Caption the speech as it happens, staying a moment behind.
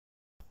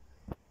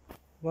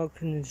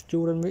Welcome to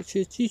Jordan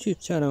Richards YouTube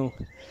channel.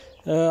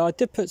 I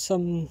did put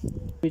two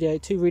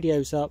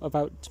videos up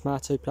about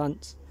tomato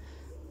plants,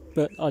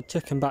 but I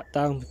took them back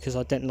down because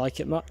I didn't like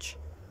it much.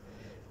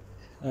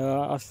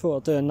 I thought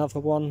I'd do another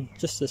one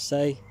just to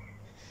say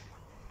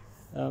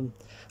I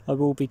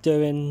will be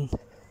doing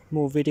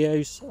more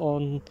videos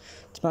on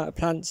tomato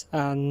plants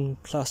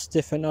and plus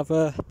different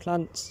other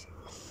plants.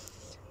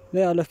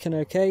 They are looking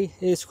okay.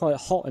 It is quite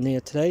hot in here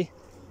today,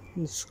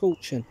 it's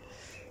scorching.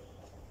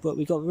 But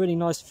we got really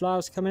nice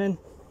flowers coming in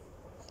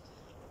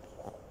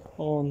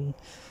on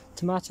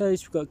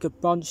tomatoes. We've got a good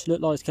bunch,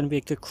 look like it's going to be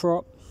a good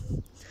crop.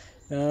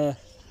 I'm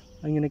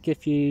going to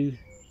give you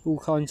all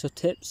kinds of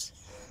tips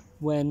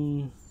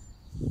when,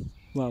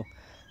 well,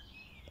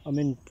 I'm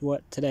in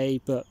work today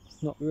but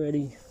not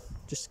really,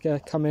 just going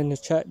to come in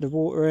and check the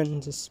water in,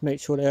 just make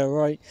sure they're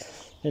alright,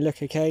 they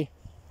look okay.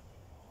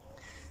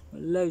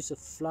 Got loads of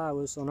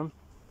flowers on them,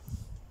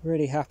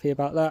 really happy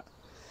about that.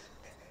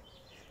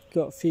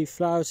 Got a few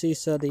flowers.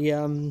 These are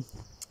the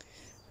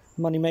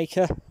money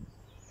maker.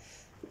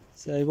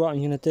 So what I'm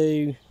going to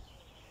do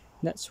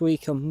next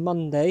week on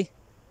Monday,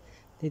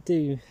 they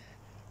do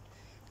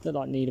look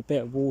like need a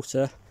bit of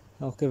water.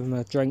 I'll give them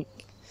a drink.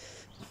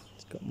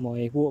 It's got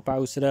my water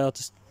barrels today. I'll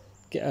just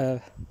get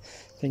a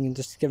thing and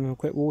just give them a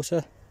quick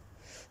water.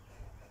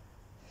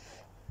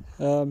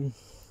 What I'm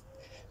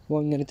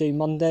going to do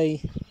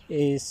Monday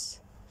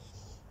is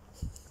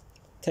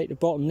take the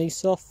bottom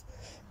leaves off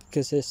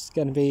because it's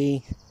going to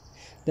be,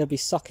 they'll be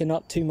sucking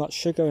up too much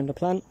sugar in the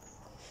plant.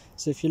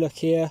 So if you look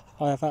here,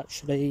 I have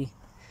actually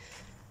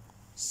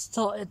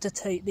started to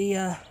take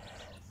the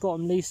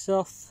bottom leaves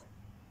off.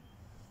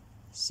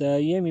 So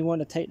you only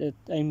want to take the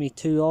only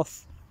two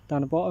off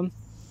down the bottom,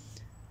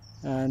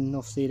 and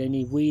obviously they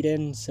need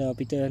weeding, so I'll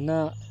be doing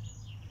that.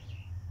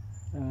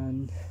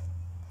 And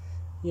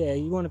yeah,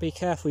 you want to be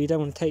careful, you don't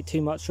want to take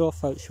too much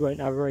off, else you won't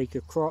have a very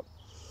good crop.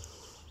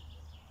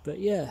 But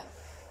yeah,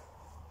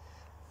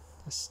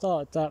 I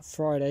started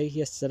that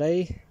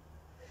yesterday,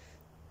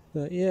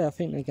 but yeah, I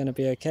think they're going to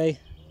be okay.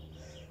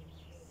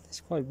 It's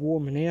quite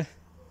warm in here,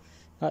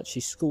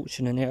 actually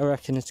scorching in here. I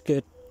reckon it's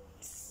good,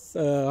 I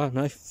don't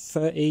know,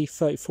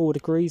 34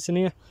 degrees in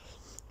here,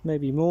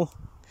 maybe more.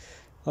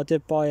 I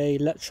did buy a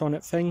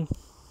electronic thing,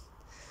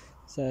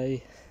 so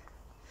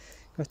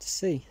have to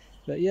see.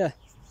 But yeah,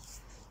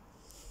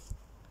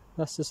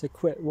 that's just a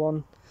quick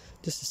one,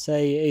 just to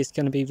say it is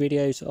going to be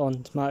videos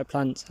on tomato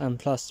plants and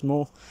plus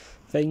more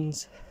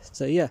things.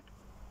 So yeah,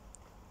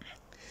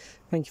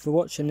 thank you for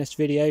watching this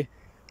video,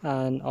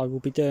 and I will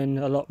be doing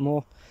a lot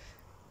more,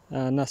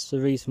 and that's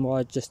the reason why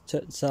I just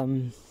took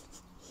some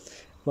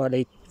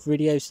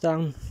videos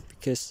down,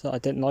 because I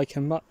didn't like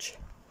them much.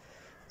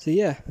 So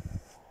yeah,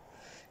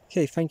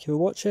 okay, thank you for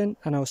watching,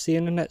 and I'll see you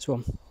in the next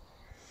one.